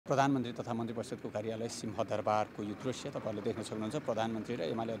प्रधानमन्त्री तथा मन्त्री परिषदको कार्यालय सिंहदरबारको यो दृश्य तपाईहरुले देख्न सक्नुहुन्छ। प्रधानमन्त्री र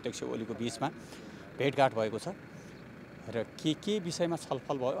एमाले अध्यक्ष ओलीको बीचमा भेटघाट भएको छ र के विषयमा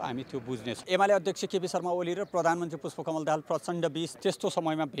छलफल भयो हामी त्यो बुझ्नेछौँ। एमाले अध्यक्ष केपी शर्मा ओली र प्रधानमन्त्री पुष्पकमल दाहाल प्रचण्ड बीच त्यस्तो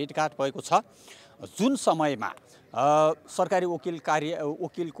समयमा भेटघाट भएको छ जुन समयमा सरकारी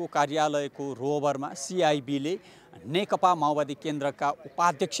वकिलको कार्यालयको रोभरमा सीआईबीले नेकपा माओवादी केन्द्रका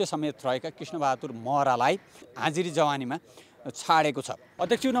उपाध्यक्ष समेत रहेका कृष्णबहादुर महरालाई हाजिरी जवानीमा छाडेको छ।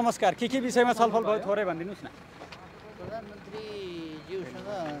 अध्यक्ष नमस्कार, के विषयमा छलफल भयो थोरै भनिदिनुस् न। प्रधानमन्त्रीज्यूसँग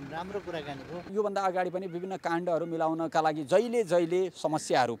राम्रो कुराकानी भयो। योभन्दा अगाडि पनि विभिन्न काण्डहरू मिलाउनका लागि जहिले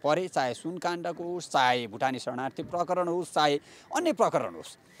समस्याहरू परे, चाहे सुन काण्डको होस्, चाहे भुटानी शरणार्थी प्रकरण होस्, चाहे अन्य प्रकरण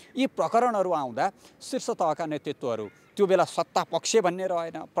होस्। यी प्रकरणहरू आउँदा शीर्ष तहका नेतृत्वहरू त्यो बेला सत्ता पक्ष भन्ने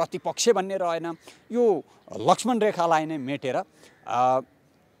रहेन, प्रतिपक्ष भन्ने रहेन, यो लक्ष्मण रेखालाई नै मेटेर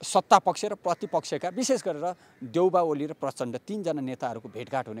सत्ता पक्ष र प्रतिपक्षका विशेष गरेर देउबा ओली र प्रचण्ड तीनजना नेताहरूको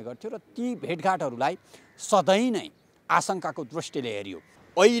भेटघाट हुने गर्थ्यो र ती भेटघाटहरूलाई सधैँ नै आशंकाको दृष्टिले हेरियो।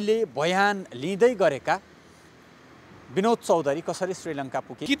 अहिले बयान लिँदै गरेका विनोद चौधरी कसरी श्रीलङ्का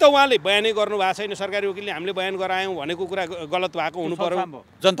पुगे? कि त उहाँले बयानै गर्नु भएको छैन, सरकारी वकिलले हामीले बयान गरायौँ भनेको कुरा गलत भएको हुनु पर्यो,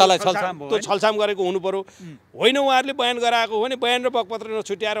 जनतालाई छलछाम गरेको हुनु पर्यो। होइन, उहाँहरूले बयान गराएको हो भने बयान र बकपत्र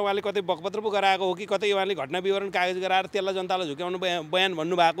नछुट्याएर उहाँले कतै बकपत्र पो गराएको हो कि कतै उहाँले घटना विवरण कागज गराएर त्यसलाई जनतालाई झुक्याउनु बयान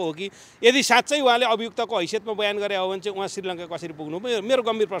भन्नुभएको हो कि यदि साँच्चै उहाँले अभियुक्तको हैसियतमा बयान गरे हो भने चाहिँ उहाँ श्रीलङ्का कसरी पुग्नु? मेरो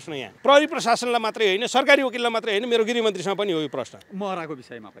गम्भीर प्रश्न यहाँ प्रहरी प्रशासनलाई मात्रै होइन, सरकारी वकिललाई मात्रै होइन, मेरो गृहमन्त्रीसँग पनि हो यो प्रश्न। महराको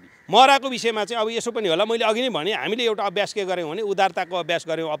विषयमा पनि महराको विषयमा चाहिँ अब यसो पनि होला, मैले अघि नै भने हामीले एउटा अभ्यास के गर्यौँ भने उदारताको अभ्यास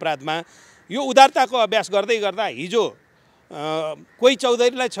गर्यौँ अपराधमा। यो उदारताको अभ्यास गर्दै गर्दा हिजो कोही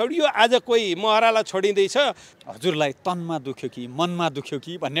चौधरीलाई छोडियो, आज कोही महरालाई छोडिँदैछ। हजुरलाई तनमा दुख्यो कि मनमा दुख्यो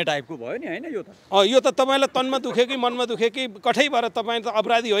कि भन्ने टाइपको भयो नि, होइन? यो त तपाईँलाई तनमा दुख्यो कि मनमा दुख्यो कि कठै भएर तपाईँ त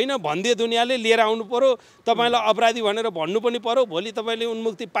अपराधी होइन भनिदिए दुनियाँले लिएर आउनु पर्यो, तपाईँलाई अपराधी भनेर भन्नु पनि पर्यो। भोलि तपाईँले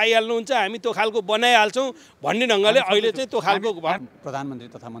उन्मुक्ति पाइहाल्नुहुन्छ, हामी त्यो खालको बनाइहाल्छौँ भन्ने ढङ्गले अहिले चाहिँ त्यो खालको प्रधानमन्त्री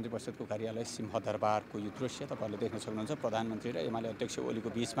तथा मन्त्री परिषदको कार्यालय सिंहदरबारको यो दृश्य तपाईँहरूले देख्न सक्नुहुन्छ। प्रधानमन्त्री र एमाले अध्यक्ष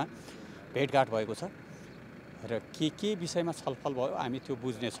ओलीको बीचमा भेटघाट भएको छ र के विषयमा छलफल भयो हामी त्यो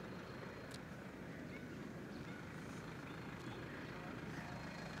बुझ्नेछौँ।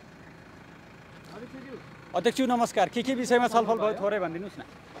 अध्यक्ष नमस्कार, के विषयमा छलफल भयो थोरै भनिदिनुस् न।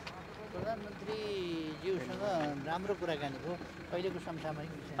 प्रधानमन्त्रीज्यूसँग राम्रो कुराकानी भयो। अहिलेको समसामयिक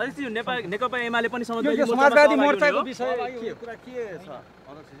विषय अध्यक्ष नेकपा एमाले पनि समाजवादी मोर्चाको विषय कुरा के छ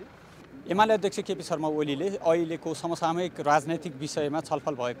अध्यक्षजी? एमाले अध्यक्ष केपी शर्मा ओलीले अहिलेको समसामयिक राजनैतिक विषयमा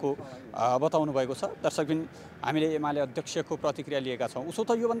छलफल भएको बताउनु भएको छ। दर्शकबिन, हामीले एमाले अध्यक्षको प्रतिक्रिया लिएका छौँ। उसो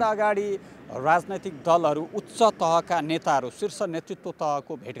त योभन्दा अगाडि राजनैतिक दलहरू, उच्च तहका नेताहरू, शीर्ष नेतृत्व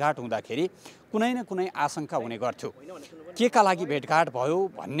तहको भेटघाट हुँदाखेरि कुनै न कुनै आशंका हुने गर्थ्यो। केका लागि भेटघाट भयो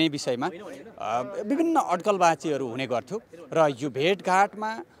भन्ने विषयमा विभिन्न अड्कलबाजीहरू हुने गर्थ्यो र यो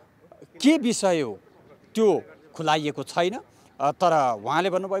भेटघाटमा के विषय हो त्यो खुलाइएको छैन। तर उहाँले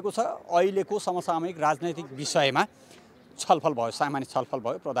भन्नुभएको छ अहिलेको समसामयिक राजनैतिक विषयमा छलफल भयो, सामान्य छलफल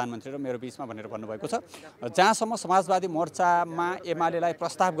भयो प्रधानमन्त्री र मेरो बीचमा भनेर भन्नुभएको छ। जहाँसम्म समाजवादी मोर्चामा एमालेलाई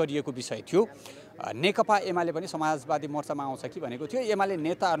प्रस्ताव गरिएको विषय थियो, नेकपा एमाले पनि समाजवादी मोर्चामा आउँछ कि भनेको थियो। एमाले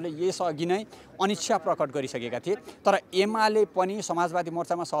नेताहरूले यसअघि नै अनिच्छा प्रकट गरिसकेका थिए। तर एमाले पनि समाजवादी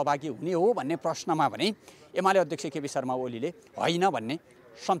मोर्चामा सहभागी हुने हो भन्ने प्रश्नमा भने एमाले अध्यक्ष केपी शर्मा ओलीले होइन भन्ने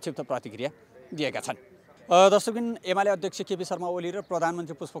संक्षिप्त प्रतिक्रिया दिएका छन्। दर्शकबिन, एमाले अध्यक्ष केपी शर्मा ओली र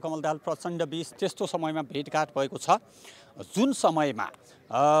प्रधानमन्त्री पुष्पकमल दाहाल प्रचण्ड बीच त्यस्तो समयमा भेटघाट भएको छ जुन समयमा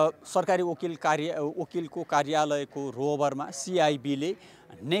सरकारी वकिलको कार्यालयको रोभरमा सीआईबीले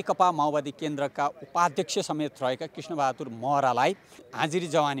नेकपा माओवादी केन्द्रका उपाध्यक्ष समेत रहेका कृष्णबहादुर महरालाई हाजिरी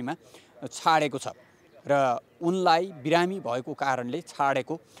जवानीमा छाडेको छ र उनलाई बिरामी भएको कारणले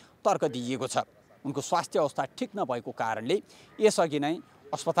छाडेको तर्क दिइएको छ। उनको स्वास्थ्य अवस्था ठिक नभएको कारणले यसअघि नै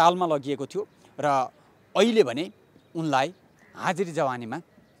अस्पतालमा लगिएको थियो र अहिले भने उनलाई हाजिरी जवानीमा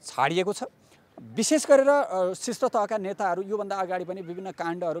छाडिएको छ। विशेष गरेर शीर्ष तहका नेताहरू योभन्दा अगाडि पनि विभिन्न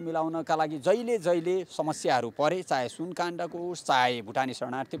काण्डहरू मिलाउनका लागि जहिले समस्याहरू परे, चाहे सुन काण्डको होस्, चाहे भुटानी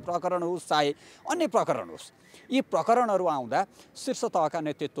शरणार्थी प्रकरण होस्, चाहे अन्य प्रकरण होस्। यी प्रकरणहरू आउँदा शीर्ष तहका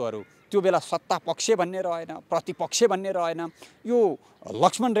नेतृत्वहरू त्यो बेला सत्ता पक्ष भन्ने रहेन, प्रतिपक्ष भन्ने रहेन, यो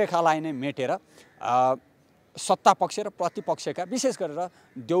लक्ष्मण रेखालाई नै मेटेर सत्ता पक्ष र प्रतिपक्षका विशेष गरेर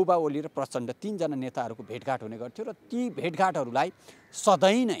देउबा ओली र प्रचण्ड तीनजना नेताहरूको भेटघाट हुने गर्थ्यो र ती भेटघाटहरूलाई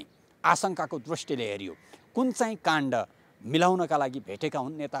सधैँ नै आशंकाको दृष्टिले हेरियो। कुन चाहिँ काण्ड मिलाउनका लागि भेटेका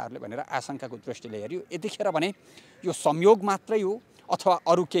हुन् नेताहरूले भनेर आशंकाको दृष्टिले हेरियो। यतिखेर भने यो संयोग मात्रै हो अथवा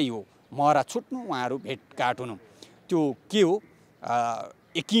अरू केही हो, महरा छुट्नु उहाँहरू भेटघाट हुनु, त्यो के हो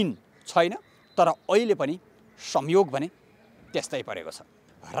यकिन छैन। तर अहिले पनि संयोग भने त्यस्तै परेको छ।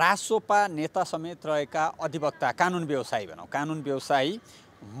 रासोपा नेता समेत रहेका अधिवक्ता, कानुन व्यवसायी भनौँ, कानुन व्यवसायी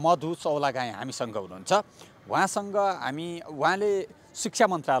मधु चौलागाई हामीसँग हुनुहुन्छ। उहाँले शिक्षा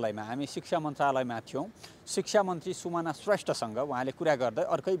मन्त्रालयमा थियौँ। शिक्षा मन्त्री सुमना श्रेष्ठसँग उहाँले कुरा गर्दै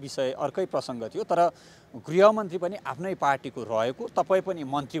अर्कै प्रसङ्ग थियो, तर गृहमन्त्री पनि आफ्नै पार्टीको रहेको, तपाईँ पनि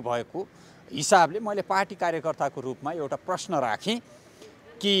मन्त्री भएको हिसाबले मैले पार्टी कार्यकर्ताको रूपमा एउटा प्रश्न राखेँ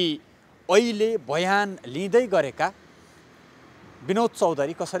कि अहिले बयान लिँदै गरेका विनोद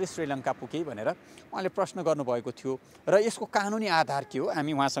चौधरी कसरी श्रीलङ्का पुगे भनेर उहाँले प्रश्न गर्नुभएको थियो र यसको कानुनी आधार के हो,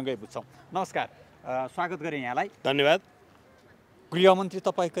 हामी उहाँसँगै बुझ्छौँ। नमस्कार, स्वागत गरेँ यहाँलाई। धन्यवाद। गृहमन्त्री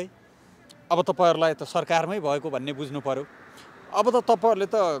तपाईँकै, अब तपाईँहरूलाई त सरकारमै भएको भन्ने बुझ्नु पर्यो। अब त तपाईँहरूले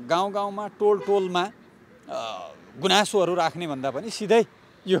त गाउँमा टोलमा गुनासोहरू राख्ने भन्दा पनि सिधै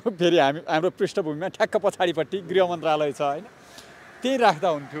यो फेरि हाम्रो पृष्ठभूमिमा ठ्याक्क पछाडिपट्टि गृह मन्त्रालय छ होइन, त्यही राख्दा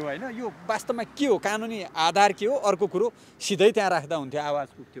हुन्थ्यो होइन। यो वास्तवमा के हो, कानुनी आधार के हो? अर्को कुरो सिधै त्यहाँ राख्दा हुन्थ्यो, आवाज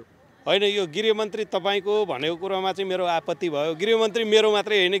पुग्थ्यो होइन। यो गृहमन्त्री तपाईँको भनेको कुरोमा चाहिँ मेरो आपत्ति भयो। गृहमन्त्री मेरो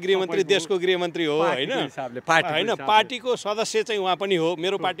मात्रै होइन, गृहमन्त्री देशको गृहमन्त्री हो होइन, होइन पार्टीको सदस्य चाहिँ उहाँ पनि हो,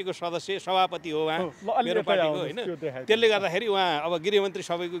 मेरो पार्टीको सदस्य सभापति हो उहाँ, मेरो पार्टीको होइन। त्यसले गर्दाखेरि उहाँ अब गृहमन्त्री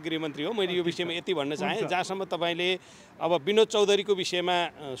सबैको गृहमन्त्री हो। मैले यो विषयमा यति भन्न चाहेँ, जहाँसम्म तपाईँले अब विनोद चौधरीको विषयमा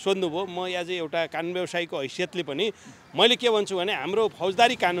सोध्नुभयो, म एज एउटा कानुन व्यवसायीको हैसियतले पनि मैले के भन्छु भने हाम्रो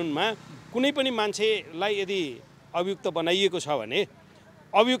फौजदारी कानुनमा कुनै पनि मान्छेलाई यदि अभियुक्त बनाइएको छ भने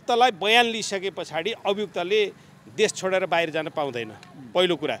अभियुक्तलाई बयान लिइसके पछाडि अभियुक्तले देश छोडेर बाहिर जान पाउँदैन,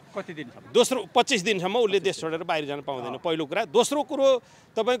 पहिलो कुरा। कति दिन? दोस्रो 25 दिनसम्म उसले देश छोडेर बाहिर जान पाउँदैन, पहिलो कुरा। दोस्रो कुरो,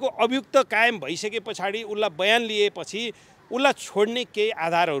 तपाईँको अभियुक्त कायम भइसके पछाडि उसलाई बयान लिएपछि उसलाई छोड्ने केही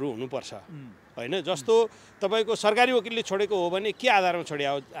आधारहरू हुनुपर्छ होइन। जस्तो तपाईँको सरकारी वकिलले छोडेको हो भने के आधारमा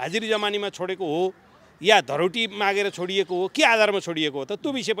छोडिया हो? हाजिरी जमानीमा छोडेको हो या धरोटी मागेर छोडिएको हो, के आधारमा छोडिएको हो त? त्यो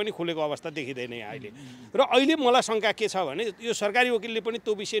विषय पनि खुलेको अवस्था देखिँदैन यहाँ अहिले। र अहिले मलाई शङ्का के छ भने यो सरकारी वकिलले पनि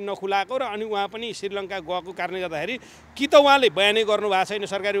त्यो विषय नखुलाएको र अनि उहाँ पनि श्रीलङ्का गएको कारणले गर्दाखेरि कि त उहाँले बयानै गर्नु भएको छैन,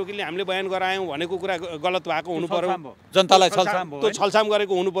 सरकारी वकिलले हामीले बयान गरायौँ भनेको कुरा गलत भएको हुनु पर्यो, जनतालाई त्यो छलछाम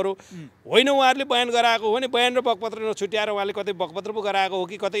गरेको हुनु पर्यो। होइन उहाँहरूले बयान गराएको हो भने बयान र बकपत्र नछुट्याएर उहाँले कतै बकपत्र पो गराएको हो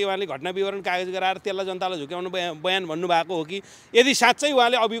कि कतै उहाँले घटना विवरण कागज गराएर त्यसलाई जनतालाई झुक्याउनु बयान भन्नुभएको हो कि यदि साँच्चै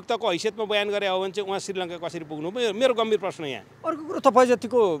उहाँले अभियुक्तको हैसियतमा बयान गरे हो भने चाहिँ उहाँ श्रीलङ्का कसरी पुग्नु? मेरो गम्भीर प्रश्न यहाँ। अर्को कुरो, तपाईँ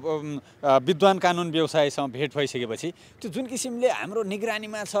जतिको विद्वान कानुन व्यवसायसँग भेट भइसकेपछि त्यो जुन किसिमले हाम्रो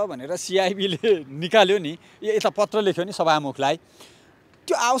निगरानीमा छ भनेर सिआइबीले निकाल्यो नि, यता पत्र लेख्यो नि सभामुखलाई,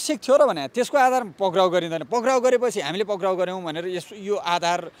 त्यो आवश्यक थियो र भने त्यसको आधारमा पक्राउ गरिँदैन। पक्राउ गरेपछि हामीले पक्राउ गऱ्यौँ भनेर यो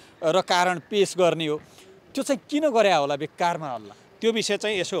आधार र कारण पेश गर्ने हो, त्यो चाहिँ किन गरे होला बेकारमा होला? त्यो विषय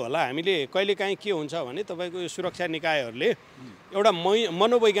चाहिँ यसो होला, हामीले कहिलेकाहीँ के हुन्छ भने तपाईँको यो सुरक्षा निकायहरूले एउटा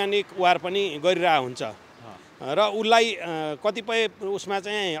मनोवैज्ञानिक वार पनि गरिरहेको हुन्छ र उसलाई कतिपय उसमा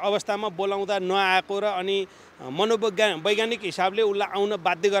चाहिँ अवस्थामा बोलाउँदा नआएको र अनि मनोवैज्ञानिक हिसाबले उसलाई आउन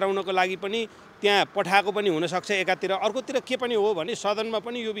बाध्य गराउनको लागि पनि त्यहाँ पठाएको पनि हुनसक्छ एकातिर। अर्कोतिर के पनि हो भने सदनमा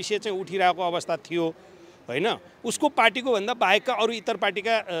पनि यो विषय चाहिँ उठिरहेको अवस्था थियो होइन। उसको पार्टीको भन्दा बाहेकका अरू इतर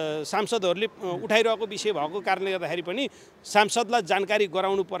पार्टीका सांसदहरूले उठाइरहेको विषय भएको कारणले गर्दाखेरि पनि सांसदलाई जानकारी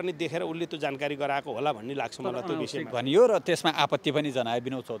गराउनु पर्ने देखेर उसले त्यो जानकारी गराएको होला भन्ने लाग्छ मलाई त्यो विषयमा भनियो। र त्यसमा आपत्ति पनि जनायो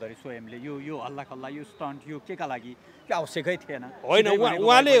विनोद चौधरी स्वयंले, यो हल्ला खल्ला यो स्टन्ट यो केका लागि आवश्यकै थिएन होइन।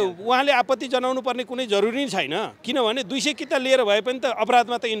 उहाँले आपत्ति जनाउनु पर्ने कुनै जरुरी छैन, किनभने 200 किता लिएर भए पनि त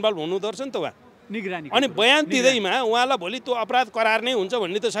अपराधमा त इन्भल्भ हुनु पर्छ नि त उहाँ। निगरानी अनि बयान दिँदैमा उहाँलाई भोलि त्यो अपराध करार नै हुन्छ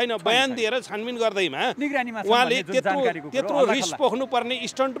भन्ने त छैन। बयान दिएर छानबिन गर्दैमा उहाँले त्यत्रो रिस्क पोख्नुपर्ने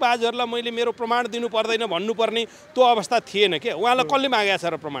स्टन्टबाजहरूलाई मैले मेरो प्रमाण दिनु पर्दैन भन्नुपर्ने त्यो अवस्था थिएन के। उहाँलाई कसले मागेको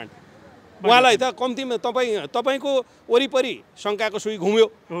छ र प्रमाण? उहाँलाई त कम्तीमा तपाईँको वरिपरि शङ्काको सुई घुम्यो,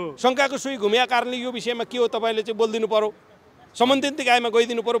 शङ्काको सुई घुमेका कारणले यो विषयमा के हो तपाईँले चाहिँ बोलिदिनु पर्यो, सम्बन्धित निकायमा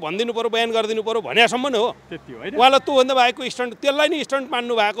गइदिनु पर्यो, भनिदिनु पर्यो, बयान गरिदिनु पर्यो भनेसम्म नै हो। उहाँलाई त्योभन्दा बाहेकको स्टन्ट त्यसलाई नै स्टन्ट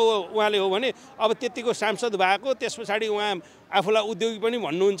मान्नु भएको उहाँले हो भने अब त्यतिको सांसद भएको त्यस पछाडि उहाँ आफूलाई उद्योगी पनि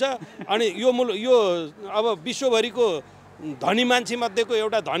भन्नुहुन्छ। अनि यो अब विश्वभरिको धनी मान्छे मध्येको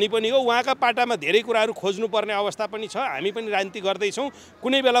एउटा धनी पनि हो। उहाँका पाटामा धेरै कुराहरू खोज्नुपर्ने अवस्था पनि छ। हामी पनि राजनीति गर्दैछौँ,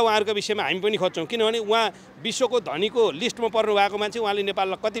 कुनै बेला उहाँहरूको विषयमा हामी पनि खोज्छौँ, किनभने उहाँ विश्वको धनीको लिस्टमा पर्नु भएको मान्छे। उहाँले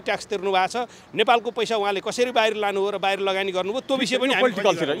नेपाललाई कति ट्याक्स तिर्नु भएको छ, नेपालको पैसा उहाँले कसरी बाहिर लानु हो र बाहिर लगानी गर्नुभयो, त्यो विषय पनि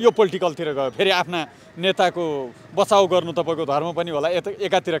पोलिटिकलतिर गयो। फेरि आफ्ना नेताको बचाउ गर्नु तपाईँको धर्म पनि होला,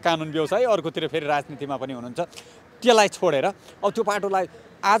 एकातिर कानुन व्यवसाय अर्कोतिर फेरि राजनीतिमा पनि हुनुहुन्छ। त्यसलाई छोडेर अब त्यो पाटोलाई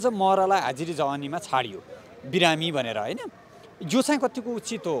आज मरलाई हाजिरी जवानीमा छाडियो बिरामी भनेर होइन, यो चाहिँ कतिको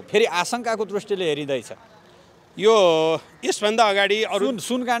उचित हो? फेरि आशंकाको दृष्टिले हेरिँदैछ। यो यसभन्दा अगाडि अरू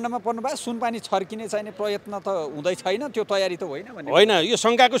सुनकाण्डमा पर्नुभयो, सुनपानी छर्किने चाहिने प्रयत्न त हुँदै छैन, त्यो तयारी त होइन होइन। यो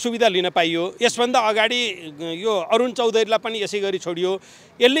शङ्काको सुविधा लिन पाइयो। यसभन्दा अगाडि यो अरुण चौधरीलाई पनि यसै गरी छोडियो।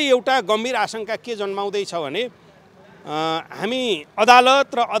 यसले एउटा गम्भीर आशंका के जन्माउँदैछ भने हामी अदालत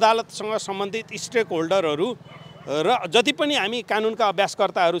र अदालतसँग सम्बन्धित स्टेक होल्डरहरू र जति पनि हामी कानुनका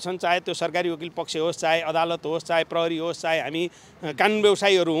अभ्यासकर्ताहरू छन्, चाहे त्यो सरकारी वकिल पक्ष होस्, चाहे अदालत होस्, चाहे प्रहरी होस्, चाहे हामी कानुन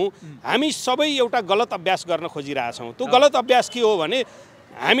व्यवसायीहरू हौँ, हामी सबै एउटा गलत अभ्यास गर्न खोजिरहेछौँ। त्यो गलत अभ्यास के हो भने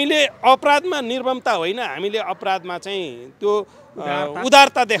हामीले अपराधमा निर्ममता होइन, हामीले अपराधमा चाहिँ त्यो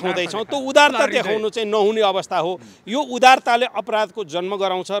उदारता देखाउँदैछौँ। त्यो उदारता देखाउनु चाहिँ नहुने अवस्था हो। यो उदारताले अपराधको जन्म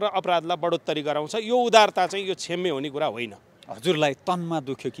गराउँछ र अपराधलाई बढोत्तरी गराउँछ। यो उदारता चाहिँ यो क्षम्य हुने कुरा होइन। हजुरलाई तनमा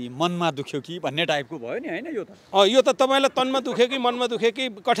दुख्यो कि मनमा दुख्यो कि भन्ने टाइपको भयो नि होइन? यो त तपाईँलाई तनमा दुख्यो कि मनमा दुख्यो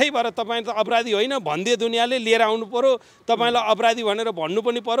कि कठैबाट तपाईँ त अपराधी होइन भन्दै दुनियाँले लिएर आउनु पर्यो, तपाईँलाई अपराधी भनेर भन्नु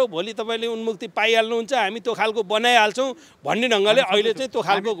पनि पर्यो। भोलि तपाईँले उन्मुक्ति पाइहाल्नुहुन्छ, हामी त्यो खालको बनाइहाल्छौँ भन्ने ढङ्गले अहिले चाहिँ त्यो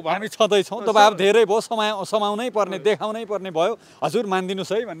खालको हामी छँदैछौँ। दबाब धेरै भयो, समाउनै पर्ने, देखाउनै पर्ने भयो। हजुर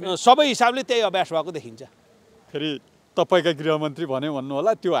मानिदिनुहोस् है भन्ने सबै हिसाबले त्यही अभ्यास भएको देखिन्छ। फेरि तपाईँका गृहमन्त्री भन्यो भन्नु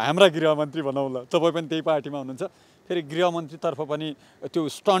होला, त्यो हाम्रा गृहमन्त्री भनौँ ल, तपाईँ पनि त्यही पार्टीमा हुनुहुन्छ। फेरि गृहमन्त्रीतर्फ पनि त्यो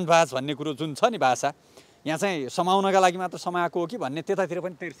स्टन्टबाज भन्ने कुरो जुन छ नि भाषा, यहाँ चाहिँ समाउनका लागि मात्र समाएको हो कि भन्ने त्यतातिर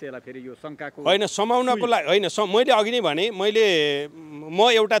पनि तिर्सिएला फेरि यो शङ्काको होइन। समाउनको लागि होइन, मैले अघि नै भने म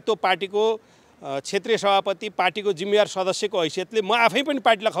एउटा त्यो पार्टीको क्षेत्रीय सभापति, पार्टीको जिम्मेवार सदस्यको हैसियतले म आफै पनि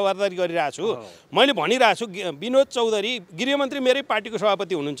पार्टीलाई खबरदारी गरिरहेको छु। मैले भनिरहेको छु विनोद चौधरी गृहमन्त्री मेरै पार्टीको सभापति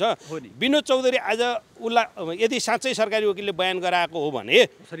हुनुहुन्छ। विनोद चौधरी आज उसलाई यदि साँच्चै सरकारी वकिलले बयान गराएको हो भने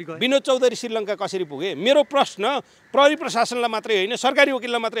विनोद चौधरी श्रीलङ्का कसरी पुगे? मेरो प्रश्न प्रहरी प्रशासनलाई मात्रै होइन, सरकारी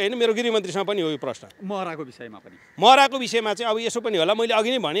वकिललाई मात्रै होइन, मेरो गृहमन्त्रीसँग पनि हो यो प्रश्न। महराको विषयमा पनि महराको विषयमा चाहिँ अब यसो पनि होला। मैले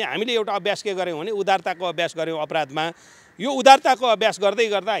अघि नै भने हामीले एउटा अभ्यास के गऱ्यौँ भने उदारताको अभ्यास गऱ्यौँ अपराधमा। यो उदारताको अभ्यास गर्दै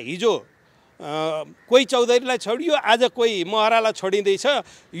गर्दा हिजो कोही चौधरीलाई छोडियो, आज कोही महरालाई छोडिँदैछ।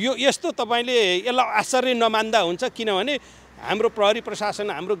 यो यस्तो तपाईँले यसलाई आश्चर्य नमान्दा हुन्छ, किनभने हाम्रो प्रहरी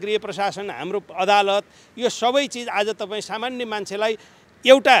प्रशासन, हाम्रो गृह प्रशासन, हाम्रो अदालत, यो सबै चिज आज तपाईँ सामान्य मान्छेलाई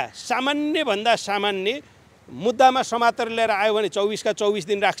एउटा सामान्यभन्दा सामान्य मुद्दामा समातेर लिएर आयो भने 24 का 24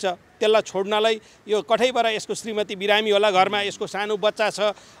 दिन राख्छ। त्यसलाई छोड्नलाई यो कठैबाट यसको श्रीमती बिरामी होला, घरमा यसको सानो बच्चा छ,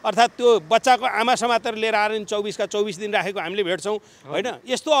 अर्थात् त्यो बच्चाको आमा समातेर लिएर आएर 24 का 24 दिन राखेको हामीले भेट्छौँ होइन?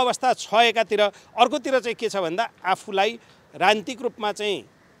 यस्तो अवस्था छ एकातिर। अर्कोतिर चाहिँ के छ भन्दा आफूलाई राजनीतिक रूपमा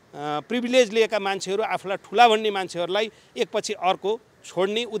चाहिँ प्रिभिलेज लिएका मान्छेहरू, आफूलाई ठुला भन्ने मान्छेहरूलाई एकपछि अर्को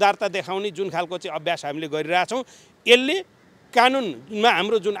छोड्ने, उदारता देखाउने जुन खालको चाहिँ अभ्यास हामीले गरिरहेछौँ, यसले कानुनमा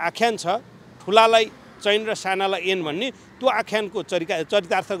हाम्रो जुन आख्यान छ ठुलालाई चैन र सानालाई एन भन्ने, त्यो आख्यानको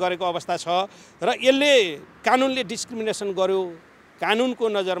चरितार्थ गरेको अवस्था छ। र यसले कानुनले डिस्क्रिमिनेसन गर्यो। कानुनको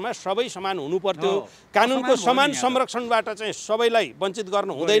नजरमा सबै समान हुनुपर्थ्यो। कानुनको समान संरक्षणबाट चाहिँ सबैलाई वञ्चित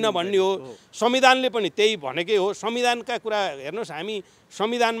गर्नु हुँदैन भन्ने हो। संविधानले पनि त्यही भनेकै हो। संविधानका कुरा हेर्नुहोस्, हामी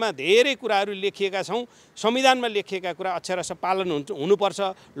संविधानमा धेरै कुराहरू लेखिएका छौँ। संविधानमा लेखिएका कुरा अक्षरशः पालन हुनुपर्छ,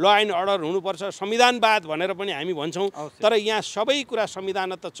 ल एन्ड अर्डर हुनुपर्छ, संविधानवाद भनेर पनि हामी भन्छौँ। तर यहाँ सबै कुरा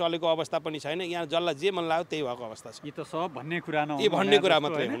संविधान त चलेको अवस्था पनि छैन। यहाँ जसलाई जे मन लाग्यो त्यही भएको अवस्था छ। यी त सब भन्ने कुरा न, यी भन्ने कुरा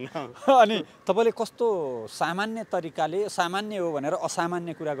मात्रै हुन्। अनि तपाईँले कस्तो सामान्य तरिकाले सामान्य हो भनेर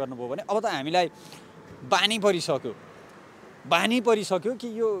असामान्य कुरा गर्नुभयो भने अब त हामीलाई बानी परिसक्यो कि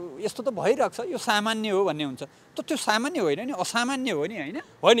यो यस्तो त भइरहेको छ, यो सामान्य हो भन्ने हुन्छ। त्यो सामान्य होइन नि, असामान्य हो नि होइन?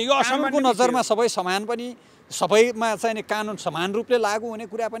 होइन, यो असामान्यको नजरमा सबै समान पनि, सबैमा चाहिँ कानुन समान रूपले लागू हुने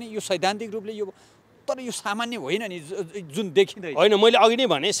कुरा पनि यो सैद्धान्तिक रूपले यो, तर यो सामान्य होइन नि जुन देखिँदैन। होइन, मैले अघि नै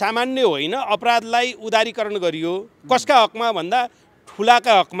भने सामान्य होइन। अपराधलाई उदारीकरण गरियो कसका हकमा भन्दा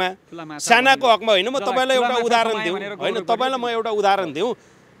ठुलाका हकमा, सानाको हकमा होइन। म तपाईँलाई एउटा उदाहरण दिउँ होइन, तपाईँलाई म एउटा उदाहरण दिउँ।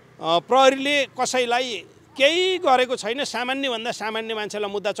 प्रहरीले कसैलाई केही गरेको छैन, सामान्यभन्दा सामान्य मान्छेलाई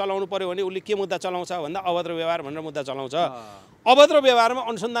मुद्दा चलाउनु पर्यो भने उसले के मुद्दा चलाउँछ भन्दा अभद्र व्यवहार भनेर मुद्दा चलाउँछ। अभद्र व्यवहारमा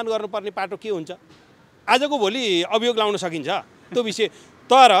अनुसन्धान गर्नुपर्ने पाटो के हुन्छ? आजको भोलि अभियोग लाउन सकिन्छ त्यो विषय।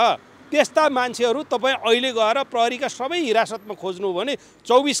 तर त्यस्ता मान्छेहरू तपाईँ अहिले गएर प्रहरीका सबै हिरासतमा खोज्नु हो भने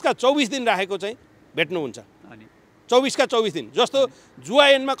 24 का 24 दिन राखेको चाहिँ भेट्नुहुन्छ। 24 का 24 दिन। जस्तो जुवा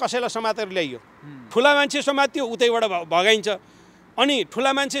ऐनमा कसैलाई समातेर ल्याइयो, ठुला मान्छे समात्यो, उतैबाट भगाइन्छ। अनि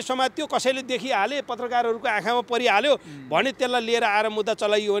ठुला मान्छे समात्यो, कसैले देखिहाले, पत्रकारहरूको आँखामा परिहाल्यो भने त्यसलाई लिएर आएर मुद्दा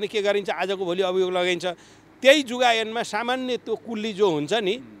चलाइयो भने के गरिन्छ? आजको भोलि अभियोग लगाइन्छ। त्यही जुवा ऐनमा सामान्य त्यो कुल्ली जो हुन्छ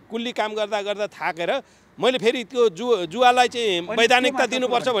नि, कुल्ली काम गर्दा गर्दा थाकेर मैले फेरि त्यो जुवालाई चाहिँ वैधानिकता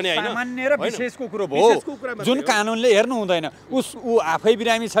दिनुपर्छ भने होइन, सामान्य र विशेषको कुरो भयो जुन कानुनले हेर्नु हुँदैन। ऊ आफै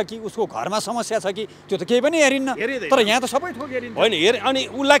बिरामी छ कि उसको घरमा समस्या छ कि त्यो त केही पनि हेरिन्न। तर यहाँ त सबै थोक हेरिन्छ होइन। अनि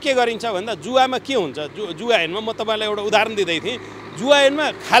उसलाई के गरिन्छ भन्दा जुवामा के हुन्छ? जुवा ऐनमा म तपाईँलाई एउटा उदाहरण दिँदै थिएँ। जुवा ऐनमा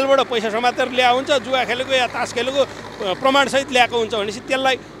खालबाट पैसा समातेर ल्याएको हुन्छ, जुवा खेलेको या तास खेलेको प्रमाणसहित ल्याएको हुन्छ भनेपछि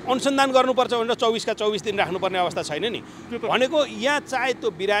त्यसलाई अनुसन्धान गर्नुपर्छ भनेर 24 का 24 दिन राख्नुपर्ने अवस्था छैन नि। भनेको यहाँ चाहे त्यो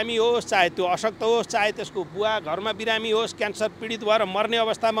बिरामी होस्, चाहे त्यो अशक्त होस्, चाहे त्यसको बुवा घरमा बिरामी होस्, क्यान्सर पीडित भएर मर्ने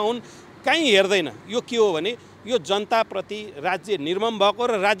अवस्थामा हुन्, कहीँ हेर्दैन। यो के हो भने यो जनताप्रति राज्य निर्मम भएको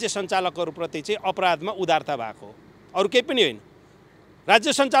र राज्य सञ्चालकहरूप्रति चाहिँ अपराधमा उदारता भएको हो, अरू केही पनि होइन।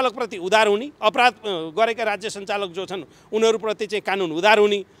 राज्य सञ्चालकप्रति उदार हुने, अपराध गरेका राज्य सञ्चालक जो छन् उनीहरूप्रति चाहिँ कानुन उदार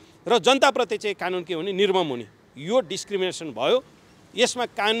हुने र जनताप्रति चाहिँ कानुन के हुने निर्मम हुने। यो डिस्क्रिमिनेसन भयो। यसमा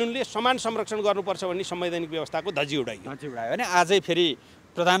कानुनले समान संरक्षण गर्नुपर्छ भन्ने संवैधानिक व्यवस्थाको धजी उडाइयो होइन। आजै फेरि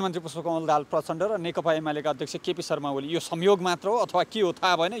प्रधानमन्त्री पुष्पकमल दाहाल प्रचण्ड र नेकपा एमालेका अध्यक्ष केपी शर्मा ओली यो संयोग मात्र हो अथवा के हो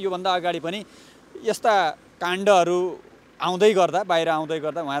थाहा भएन। योभन्दा अगाडि पनि यस्ता काण्डहरू बाहिर आउँदै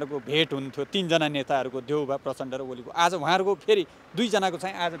गर्दा उहाँहरूको भेट हुन्थ्यो। 3 जना नेताहरूको देउबा प्रचण्ड र ओलीको। आज उहाँहरूको फेरि 2 जनाको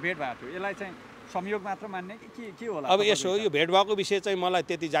चाहिँ आज भेट भएको थियो। यसलाई चाहिँ संयोग मात्र मान्ने कि के होला? अब यसो यो भेट भएको विषय चाहिँ मलाई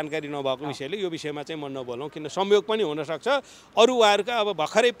त्यति जानकारी नभएको विषयले यो विषयमा चाहिँ म नबोलौँ, किन संयोग पनि हुनसक्छ। अरू उहाँहरूका अब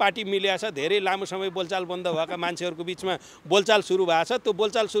भर्खरै पार्टी मिलेको छ, धेरै लामो समय बोलचाल बन्द भएका मान्छेहरूको बिचमा बोलचाल सुरु भएको छ। त्यो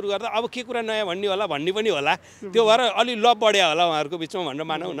बोलचाल सुरु गर्दा अब के कुरा नयाँ भन्ने होला भन्ने पनि होला। त्यो भएर अलि लभ बढ्या होला उहाँहरूको बिचमा भनेर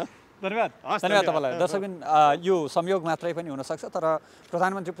मानौँ न। धन्यवाद तपाईँलाई। दर्शकबिन यो संयोग मात्रै पनि हुनसक्छ, तर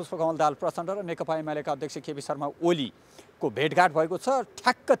प्रधानमन्त्री पुष्पकमल दाहाल प्रचण्ड र नेकपा एमालेका अध्यक्ष केपी शर्मा ओलीको भेटघाट भएको छ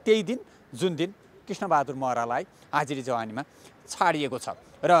ठ्याक्क त्यही दिन जुन दिन कृष्णबहादुर महरालाई हाजिरी जवानीमा छाडिएको छ।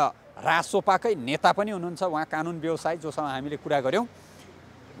 र रासोपाकै नेता पनि हुनुहुन्छ उहाँ, कानुन व्यवसायी, जोसँग हामीले कुरा गऱ्यौँ।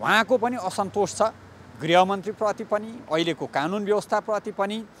 उहाँको पनि असन्तोष छ गृहमन्त्रीप्रति पनि, अहिलेको कानुन व्यवस्थाप्रति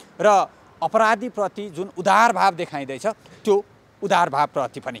पनि, र अपराधीप्रति जुन उदार भाव देखाइँदैछ त्यो उदार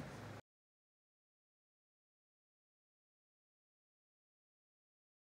भावप्रति पनि।